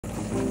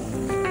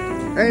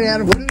All right,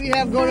 Adam, what do we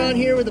have going on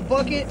here with a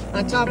bucket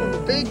on top of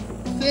a big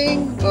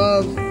thing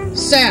of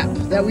sap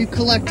that we've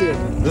collected?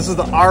 This is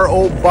the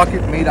RO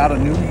bucket made out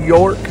of New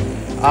York.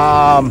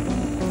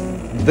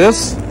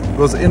 This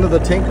goes into the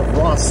tank of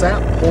raw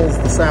sap, pulls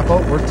the sap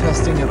out. We're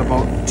testing at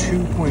about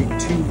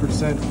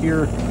 2.2%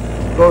 here.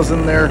 Goes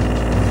in there,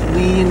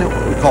 clean,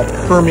 what we call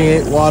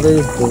permeate water.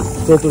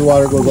 The filtered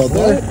water goes out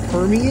there.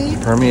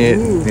 Permeate? Permeate,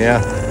 Ooh.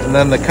 yeah. And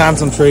then the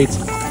concentrate,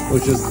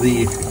 which is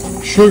the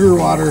sugar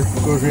water,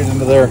 goes right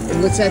into there.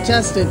 And what's that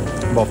tested?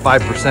 About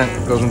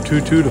 5%. Goes from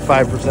 2.2 to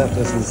 5%.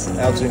 This is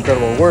absolutely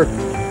incredible. We're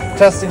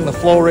testing the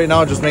flow right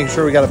now, just making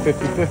sure we got a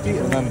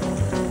 50-50, and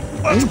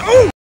then let's go!